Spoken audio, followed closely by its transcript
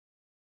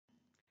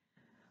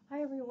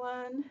Hi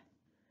everyone.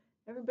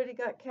 Everybody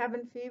got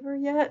cabin fever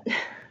yet?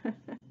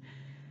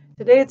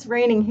 Today it's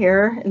raining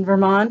here in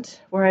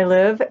Vermont where I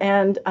live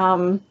and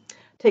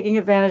taking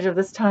advantage of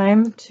this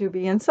time to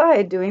be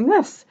inside doing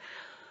this.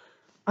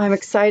 I'm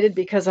excited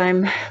because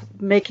I'm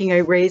making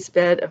a raised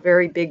bed, a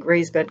very big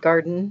raised bed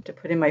garden to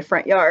put in my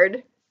front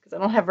yard because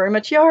I don't have very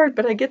much yard,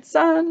 but I get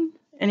sun.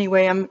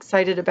 Anyway, I'm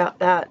excited about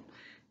that,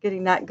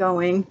 getting that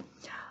going.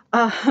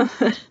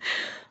 Uh,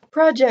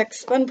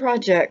 Projects, fun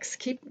projects.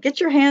 Get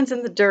your hands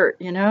in the dirt,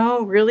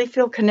 really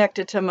feel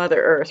connected to Mother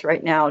Earth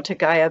right now, to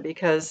Gaia,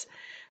 because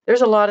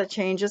there's a lot of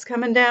changes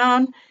coming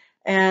down.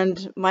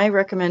 And my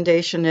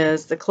recommendation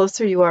is the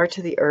closer you are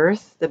to the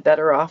earth, the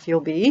better off you'll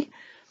be.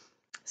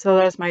 So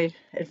that's my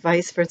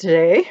advice for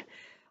today.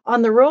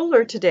 On the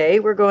roller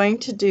today, we're going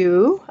to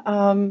do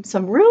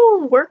some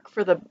real work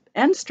for the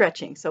end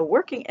stretching. So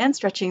working and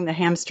stretching the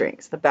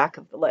hamstrings, the back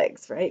of the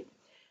legs, right?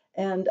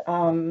 And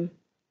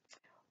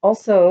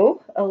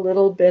also a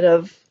little bit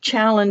of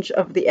challenge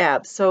of the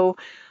abs. So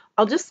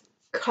I'll just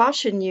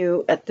caution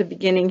you at the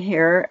beginning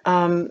here,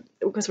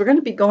 because we're going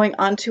to be going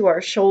onto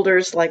our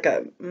shoulders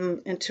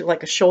into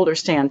like a shoulder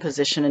stand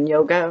position in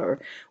yoga, or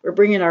we're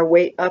bringing our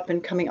weight up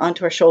and coming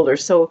onto our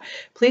shoulders. So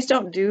please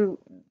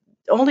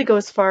only go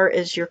as far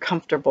as you're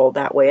comfortable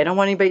that way. I don't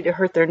want anybody to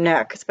hurt their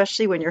neck,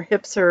 especially when your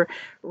hips are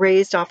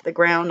raised off the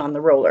ground on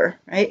the roller,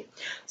 right?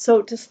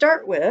 So to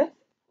start with,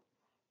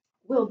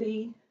 we'll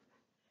be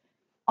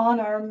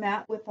on our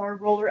mat with our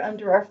roller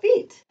under our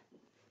feet.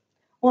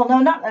 Well, no,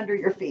 not under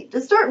your feet.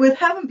 To start with,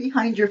 have them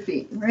behind your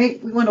feet,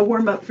 right? We want to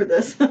warm up for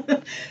this.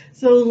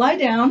 So lie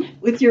down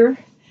with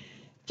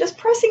just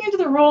pressing into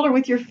the roller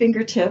with your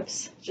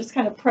fingertips. Just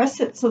kind of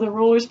press it so the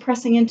roller's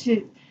pressing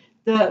into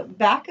the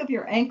back of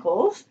your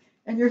ankles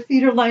and your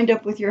feet are lined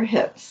up with your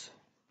hips.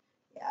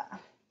 Yeah.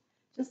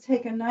 Just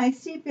take a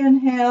nice deep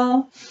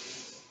inhale.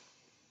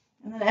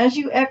 And then as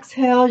you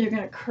exhale, you're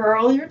going to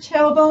curl your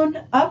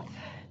tailbone up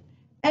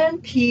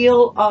and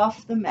peel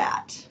off the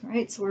mat,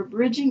 right? So we're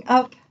bridging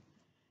up,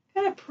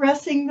 kind of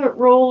pressing the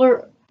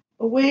roller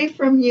away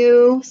from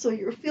you. So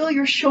you feel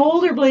your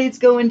shoulder blades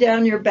going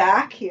down your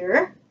back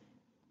here.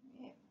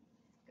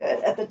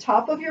 Good. At the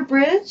top of your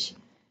bridge,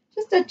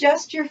 just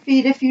adjust your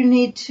feet if you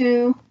need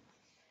to.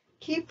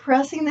 Keep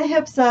pressing the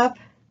hips up.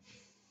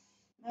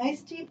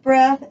 Nice deep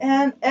breath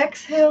and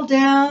exhale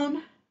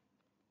down,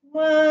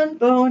 one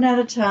bone at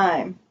a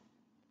time.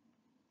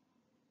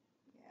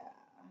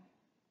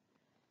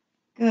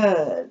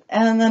 Good.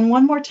 And then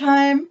one more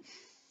time.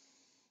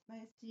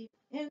 Nice deep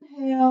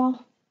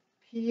inhale.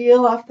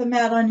 Peel off the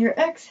mat on your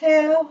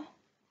exhale.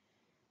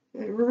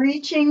 Good.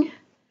 Reaching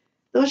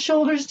those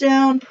shoulders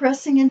down,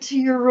 pressing into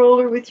your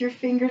roller with your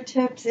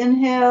fingertips.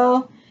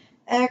 Inhale.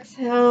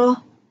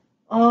 Exhale.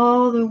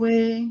 All the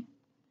way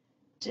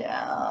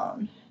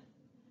down.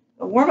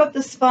 Warm up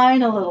the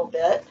spine a little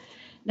bit.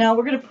 Now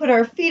we're going to put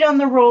our feet on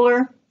the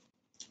roller,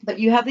 but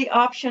you have the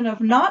option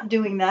of not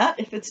doing that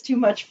if it's too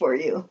much for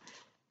you.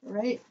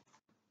 Right?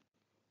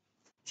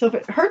 So if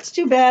it hurts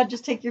too bad,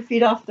 just take your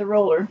feet off the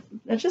roller.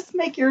 And just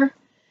kind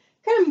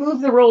of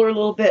move the roller a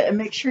little bit and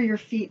make sure your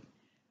feet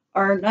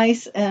are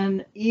nice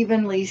and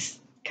evenly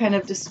kind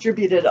of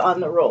distributed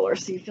on the roller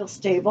so you feel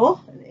stable.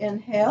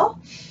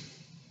 Inhale.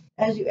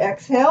 As you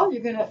exhale, we're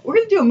gonna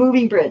do a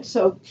moving bridge.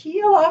 So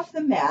peel off the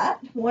mat,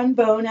 one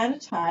bone at a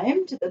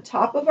time, to the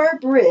top of our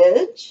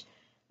bridge.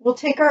 We'll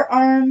take our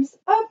arms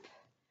up,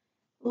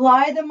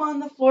 lie them on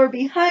the floor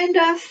behind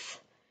us.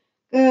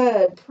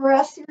 Good.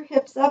 Press your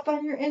hips up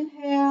on your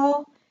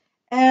inhale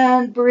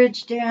and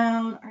bridge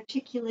down,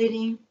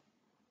 articulating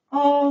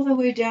all the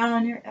way down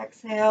on your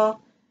exhale.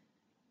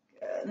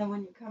 Good. And then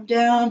when you come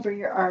down, bring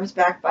your arms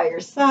back by your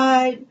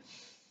side.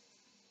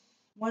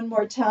 One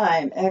more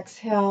time.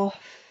 Exhale.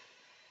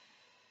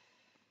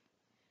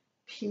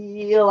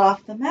 Peel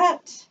off the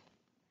mat.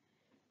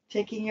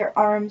 Taking your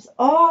arms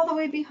all the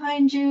way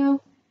behind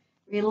you.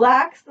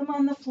 Relax them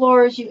on the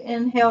floor as you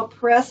inhale,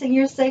 pressing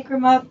your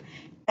sacrum up.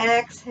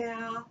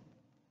 Exhale,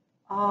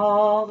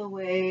 all the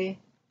way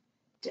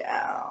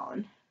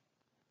down.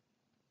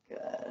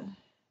 Good.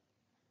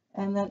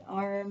 And then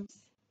arms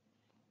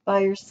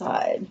by your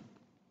side.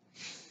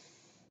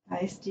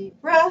 Nice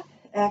deep breath.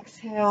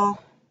 Exhale.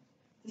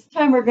 This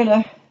time we're going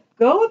to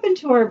go up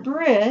into our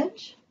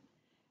bridge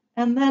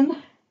and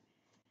then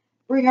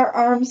bring our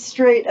arms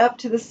straight up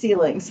to the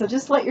ceiling. So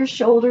just let your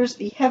shoulders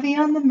be heavy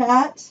on the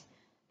mat.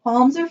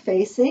 Palms are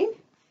facing.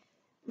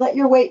 Let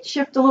your weight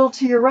shift a little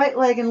to your right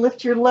leg and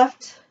lift your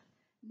left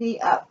knee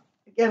up.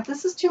 Again, if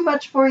this is too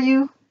much for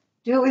you,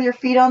 do it with your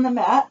feet on the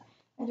mat.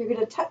 And you're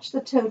going to touch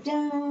the toe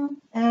down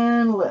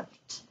and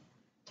lift.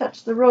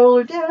 Touch the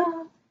roller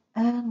down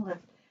and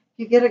lift. If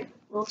you get a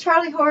little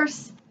Charlie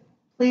horse,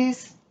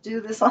 please do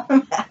this on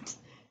the mat.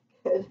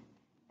 Good.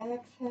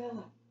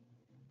 Exhale.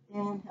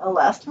 Inhale.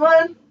 Last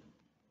one.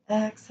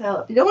 Exhale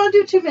up. You don't want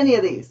to do too many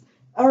of these.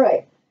 All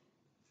right.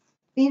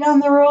 Feet on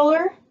the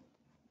roller.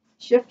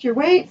 Shift your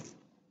weight.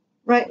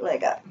 Right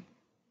leg up.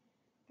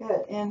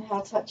 Good.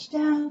 Inhale, touch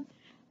down.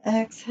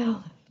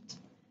 Exhale, lift.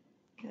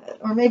 Good.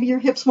 Or maybe your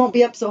hips won't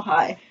be up so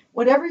high.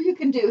 Whatever you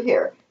can do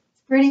here.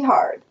 pretty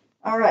hard.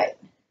 All right.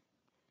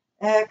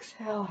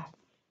 Exhale up.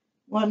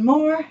 One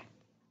more.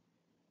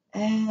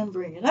 And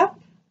bring it up.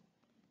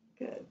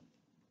 Good.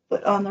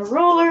 Foot on the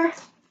roller.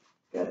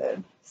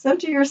 Good.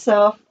 Center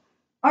yourself.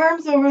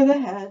 Arms over the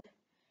head.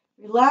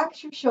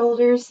 Relax your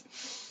shoulders.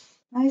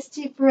 Nice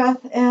deep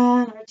breath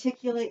and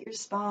articulate your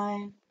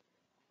spine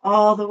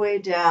all the way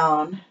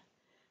down.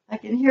 I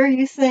can hear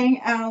you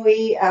saying,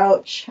 owie,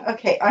 ouch.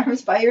 Okay,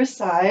 arms by your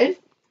side.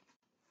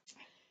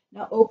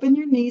 Now open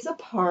your knees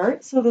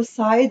apart so the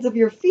sides of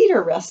your feet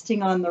are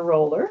resting on the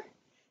roller.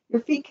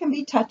 Your feet can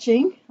be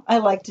touching. I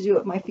like to do it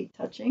with my feet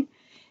touching.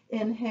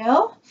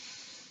 Inhale.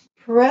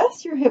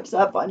 Press your hips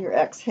up on your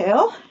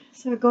exhale.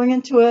 So going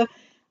into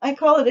I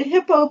call it a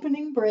hip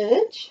opening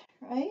bridge,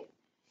 right?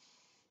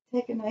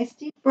 Take a nice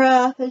deep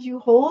breath as you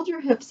hold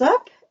your hips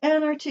up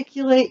and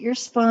articulate your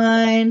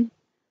spine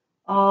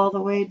all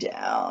the way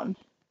down.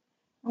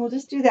 And we'll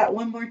just do that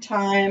one more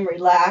time.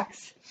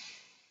 Relax.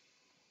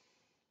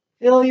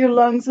 Fill your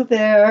lungs with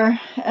air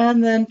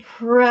and then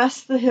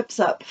press the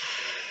hips up.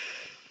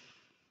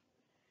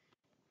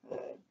 Good.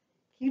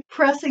 Keep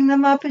pressing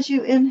them up as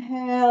you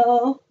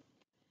inhale.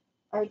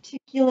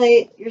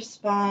 Articulate your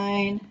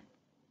spine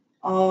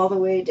all the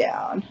way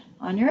down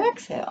on your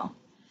exhale.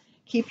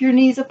 Keep your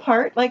knees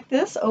apart like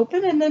this,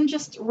 open, and then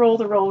just roll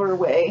the roller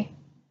away.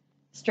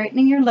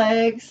 Straightening your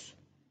legs.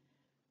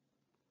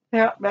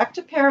 Back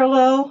to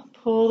parallel.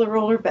 Pull the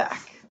roller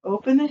back.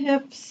 Open the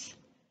hips.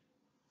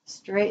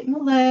 Straighten the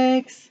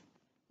legs.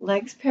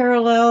 Legs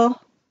parallel.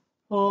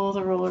 Pull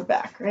the roller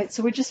back, right?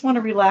 So we just want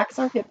to relax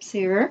our hips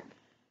here.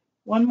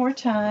 One more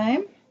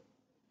time.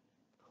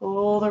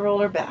 Pull the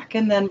roller back.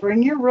 And then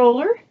bring your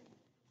roller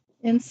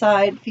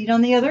inside, feet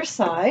on the other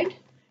side.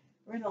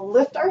 We're going to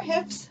lift our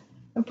hips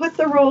and put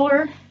the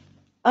roller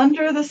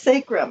under the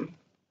sacrum.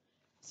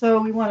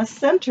 So we want to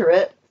center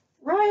it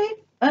right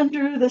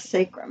under the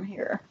sacrum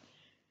here.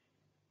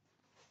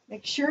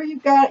 Make sure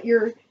you've got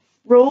your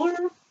roller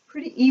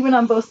pretty even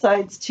on both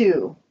sides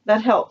too.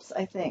 That helps,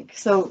 I think.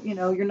 So,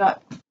 you're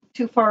not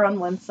too far on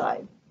one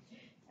side.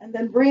 And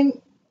then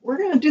we're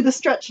going to do the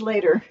stretch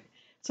later.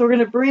 So we're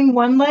going to bring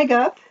one leg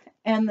up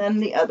and then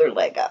the other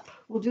leg up.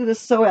 We'll do the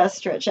psoas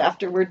stretch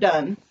after we're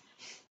done.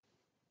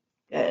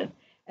 Good.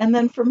 And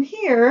then from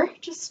here,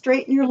 just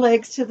straighten your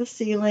legs to the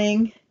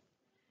ceiling.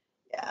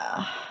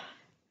 Yeah.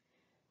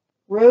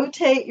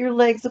 Rotate your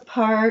legs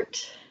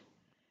apart.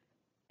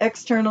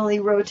 Externally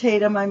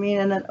rotate them,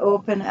 and then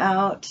open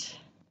out.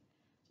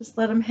 Just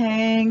let them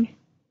hang.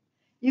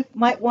 You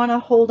might want to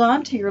hold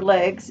on to your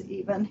legs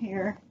even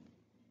here.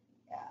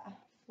 Yeah.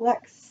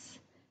 Flex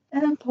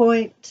and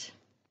point.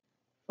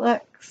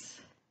 Flex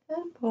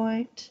and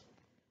point.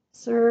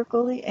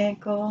 Circle the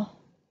ankle.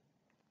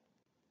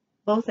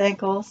 Both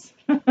ankles.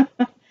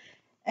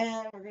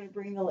 And we're going to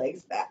bring the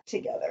legs back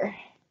together.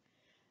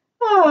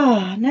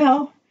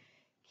 Now,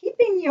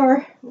 keeping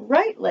your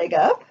right leg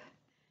up,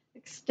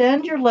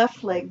 extend your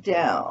left leg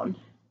down.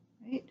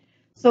 Right?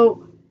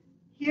 So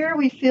here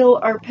we feel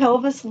our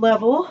pelvis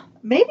level.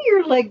 Maybe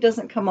your leg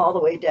doesn't come all the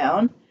way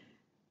down,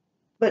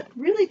 but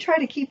really try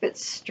to keep it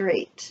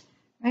straight.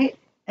 Right?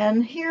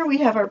 And here we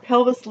have our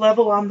pelvis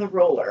level on the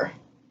roller.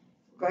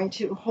 We're going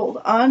to hold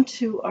on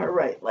to our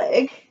right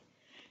leg.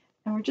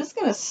 And we're just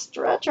going to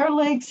stretch our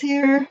legs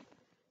here.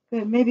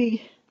 Good.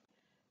 Maybe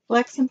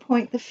flex and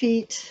point the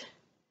feet.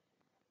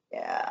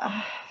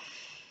 Yeah.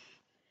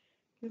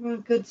 Give them a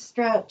good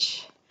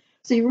stretch.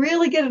 So you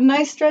really get a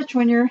nice stretch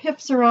when your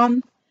hips are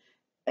on,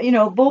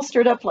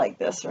 bolstered up like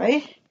this,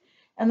 right?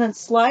 And then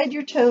slide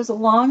your toes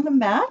along the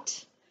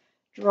mat.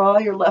 Draw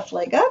your left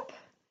leg up.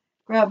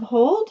 Grab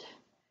hold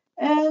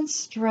and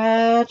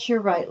stretch your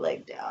right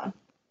leg down.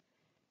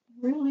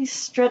 Really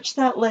stretch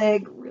that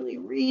leg, really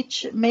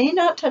reach. It may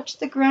not touch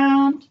the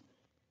ground,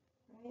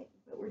 right?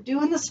 But we're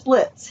doing the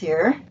splits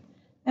here.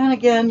 And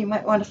again, you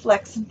might want to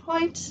flex and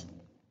point,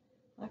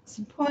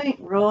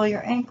 roll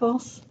your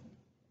ankles.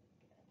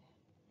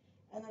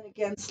 And then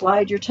again,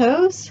 slide your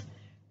toes,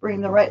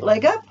 bring the right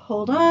leg up,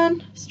 hold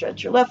on,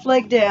 stretch your left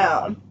leg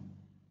down.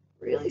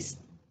 Really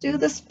do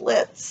the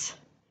splits.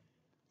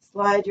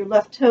 Slide your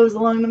left toes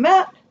along the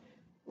mat,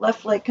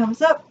 left leg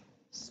comes up,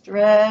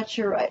 stretch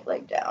your right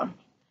leg down.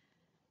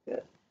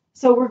 Good.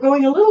 So we're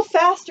going a little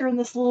faster in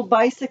this little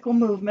bicycle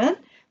movement,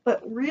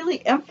 but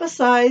really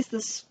emphasize the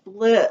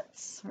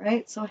splits,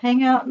 right? So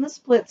hang out in the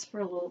splits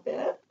for a little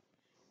bit,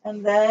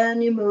 and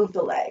then you move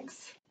the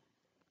legs.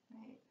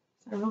 Right?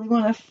 So I really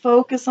want to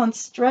focus on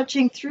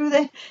stretching through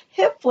the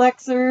hip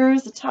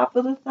flexors, the top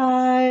of the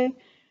thigh,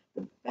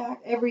 the back,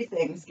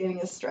 everything's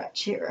getting a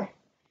stretch here.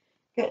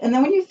 Good. And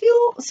then when you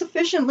feel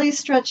sufficiently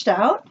stretched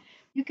out,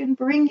 you can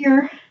bring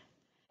your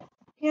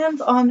hands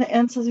on the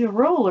ends of your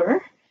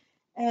roller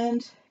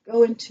and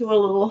go into a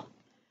little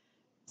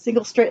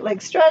single straight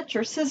leg stretch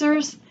or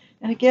scissors.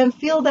 And again,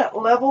 feel that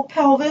level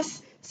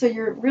pelvis. So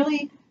you're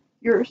really,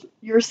 your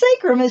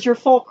sacrum is your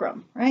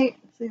fulcrum, right?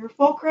 So your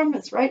fulcrum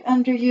is right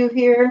under you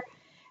here.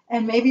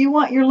 And maybe you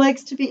want your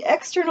legs to be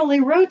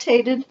externally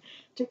rotated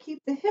to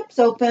keep the hips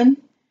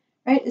open,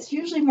 right? It's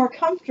usually more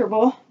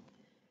comfortable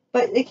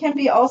but it can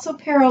be also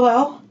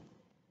parallel.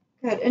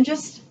 Good. And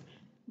just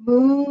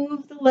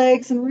move the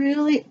legs and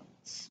really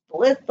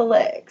split the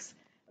legs.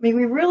 I mean,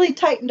 we really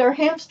tightened our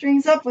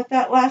hamstrings up with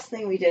that last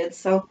thing we did,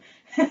 so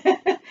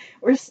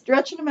we're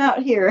stretching them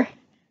out here.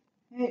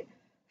 Right.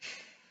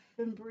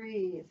 And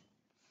breathe.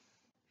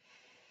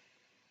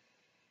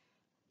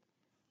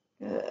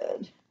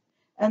 Good.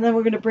 And then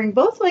we're going to bring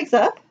both legs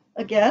up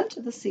again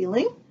to the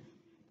ceiling.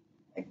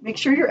 Make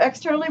sure you're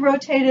externally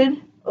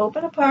rotated,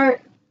 open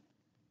apart,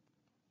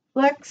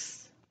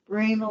 flex,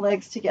 bring the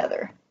legs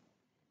together.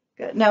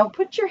 Good. Now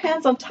put your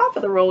hands on top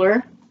of the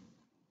roller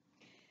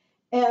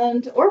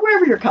or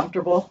wherever you're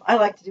comfortable. I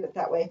like to do it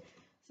that way.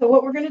 So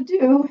what we're going to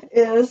do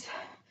is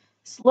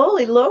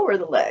slowly lower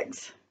the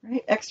legs,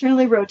 right?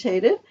 Externally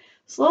rotated.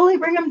 Slowly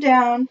bring them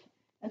down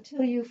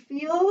until you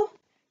feel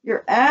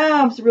your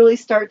abs really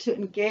start to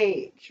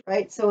engage,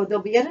 right? So they'll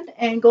be at an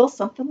angle,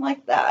 something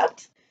like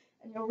that.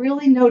 And you'll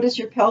really notice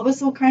your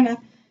pelvis will kind of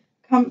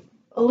come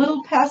a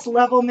little past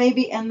level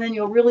maybe, and then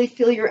you'll really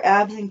feel your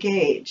abs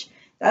engage.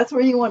 That's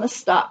where you want to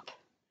stop.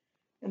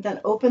 And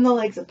then open the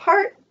legs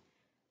apart,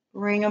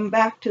 bring them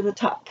back to the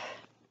top.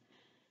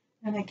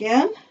 And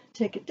again,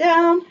 take it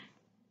down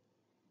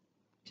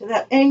to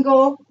that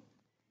angle.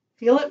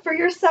 Feel it for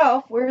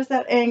yourself. Where's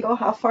that angle?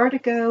 How far to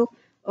go?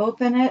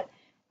 Open it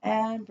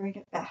and bring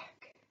it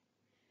back.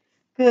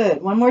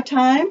 Good. One more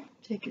time.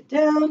 Take it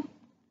down.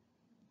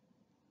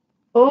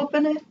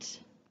 Open it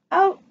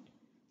out.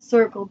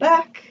 Circle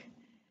back.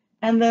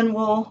 And then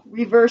we'll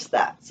reverse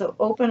that. So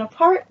open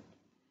apart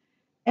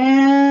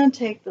and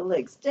take the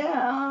legs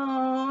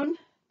down,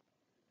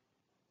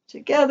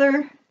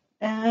 together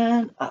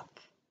and up.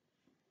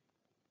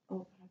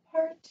 Open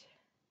apart.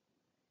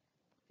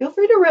 Feel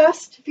free to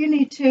rest if you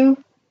need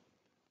to.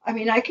 I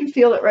mean, I can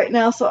feel it right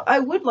now, so I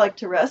would like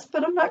to rest,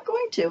 but I'm not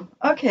going to.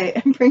 Okay,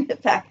 and bring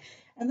it back.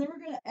 And then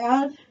we're going to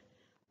add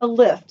a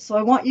lift. So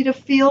I want you to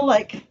feel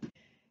like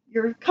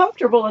you're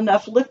comfortable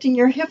enough lifting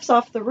your hips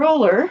off the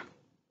roller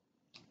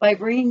by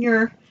bringing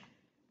your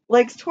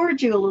legs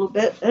towards you a little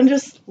bit and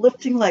just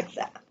lifting like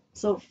that.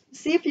 So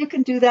see if you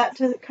can do that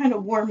to kind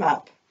of warm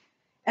up.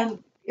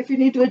 And if you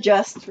need to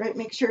adjust, right,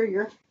 make sure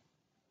your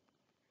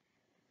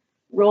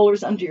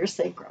roller's under your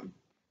sacrum.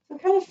 So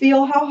kind of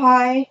feel how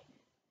high.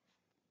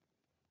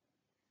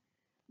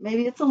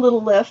 Maybe it's a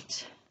little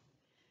lift.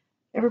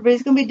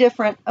 Everybody's going to be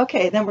different.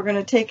 Okay, then we're going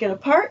to take it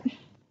apart.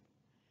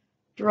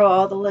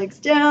 Draw the legs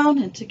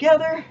down and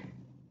together.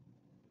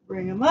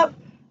 Bring them up.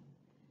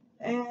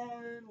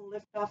 And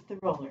lift off the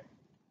roller.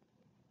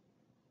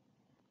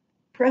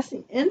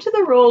 Pressing into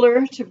the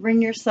roller to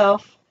bring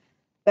yourself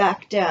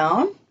back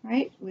down,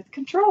 right, with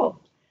control.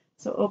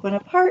 So open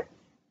apart.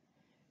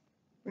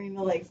 Bring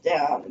the legs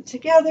down and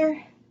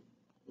together.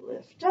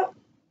 Lift up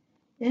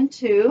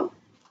into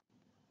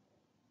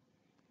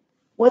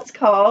what's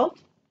called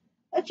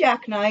a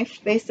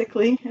jackknife,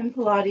 basically, in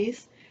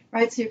Pilates,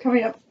 right? So you're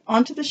coming up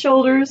onto the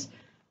shoulders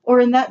or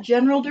in that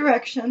general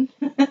direction.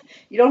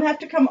 You don't have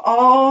to come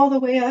all the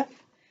way up.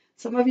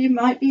 Some of you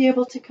might be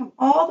able to come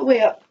all the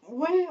way up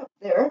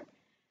there,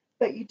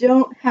 but you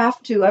don't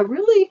have to. I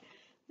really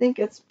think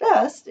it's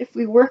best if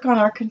we work on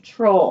our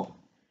control,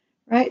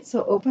 right?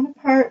 So open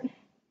apart,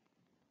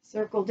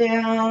 circle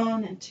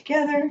down and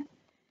together,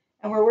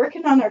 and we're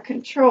working on our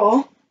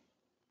control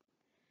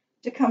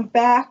to come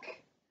back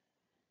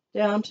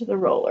down to the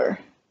roller.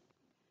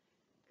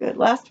 Good,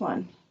 last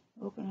one.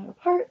 Open it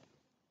apart,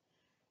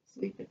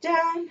 sweep it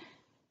down,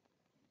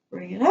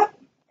 bring it up,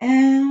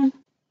 and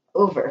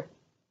over.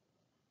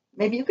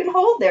 Maybe you can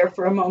hold there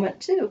for a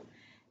moment too,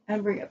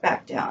 and bring it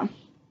back down.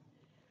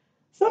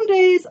 Some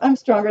days I'm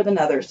stronger than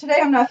others. Today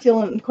I'm not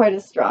feeling quite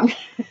as strong.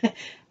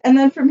 And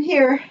then from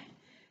here,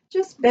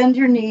 just bend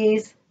your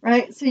knees,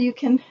 right? So you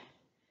can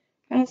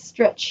kind of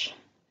stretch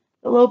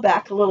the low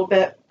back a little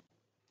bit.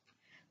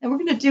 And we're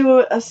going to do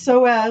a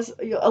psoas,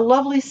 a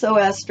lovely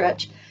psoas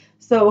stretch.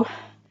 So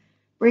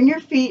bring your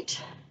feet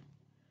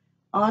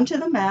onto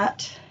the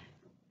mat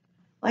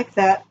like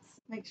that.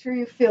 Make sure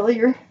you feel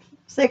your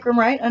sacrum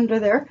right under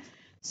there.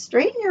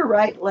 Straighten your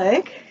right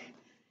leg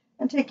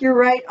and take your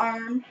right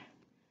arm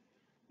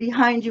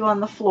behind you on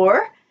the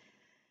floor.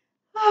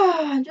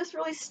 And just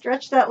really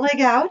stretch that leg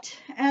out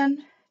and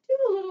do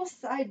a little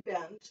side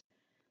bend.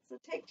 So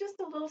take just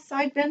a little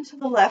side bend to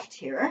the left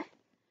here.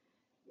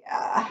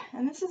 Yeah,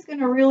 and this is going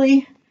to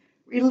really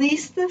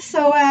release the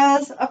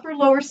psoas, upper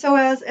lower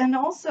psoas, and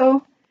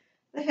also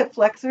the hip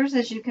flexors,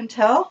 as you can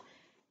tell.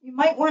 You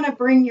might want to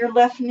bring your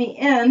left knee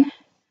in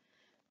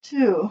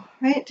too,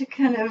 right, to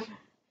kind of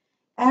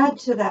add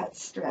to that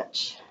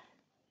stretch.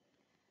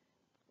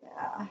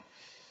 Yeah.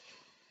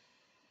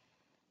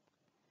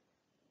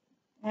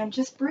 And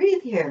just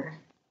breathe here.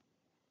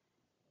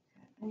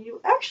 And you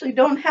actually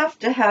don't have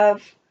to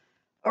have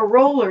a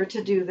roller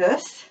to do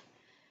this.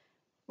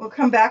 We'll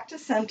come back to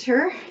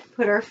center,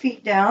 put our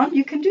feet down.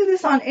 You can do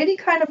this on any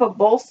kind of a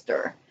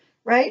bolster,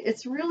 right?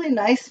 It's really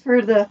nice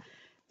for the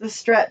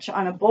stretch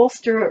on a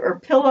bolster or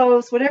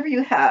pillows, whatever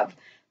you have.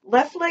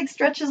 Left leg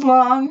stretches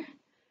long,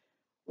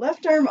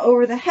 left arm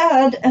over the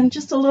head and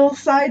just a little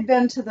side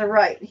bend to the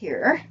right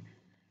here.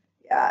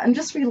 Yeah, and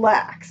just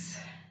relax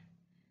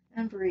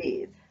and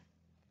breathe.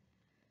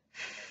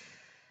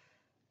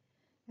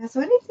 Yeah,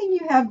 so anything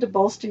you have to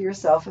bolster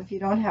yourself if you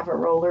don't have a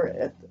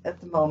roller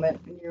at the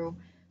moment when you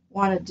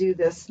want to do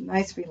this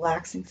nice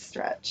relaxing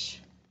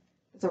stretch.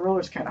 The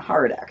roller's kind of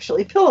hard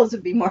actually. Pillows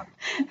would be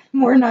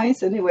more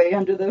nice anyway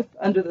under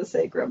the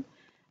sacrum.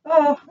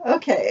 Oh,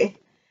 okay.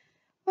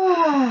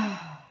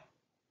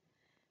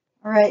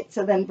 All right,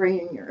 so then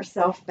bringing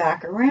yourself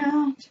back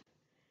around,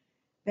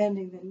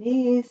 bending the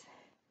knees,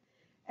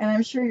 and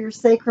I'm sure your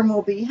sacrum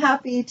will be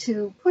happy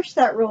to push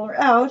that roller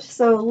out.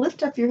 So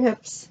lift up your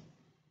hips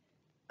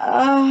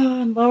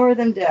and lower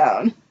them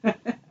down. And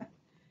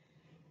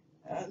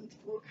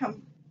we'll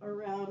come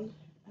around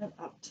and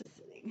up to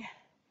sitting.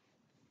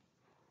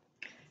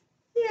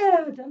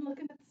 Yeah, done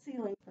looking at the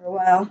ceiling for a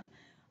while.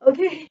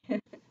 Okay,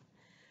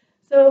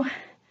 so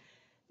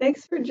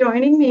thanks for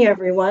joining me,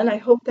 everyone. I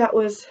hope that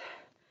was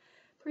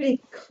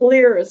pretty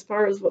clear as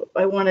far as what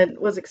I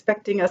was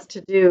expecting us to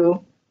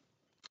do.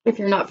 If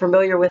you're not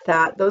familiar with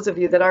that, those of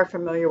you that are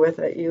familiar with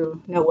it,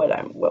 you know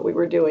what we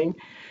were doing.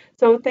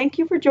 So thank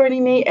you for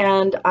joining me,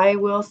 and I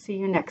will see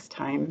you next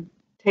time.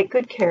 Take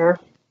good care.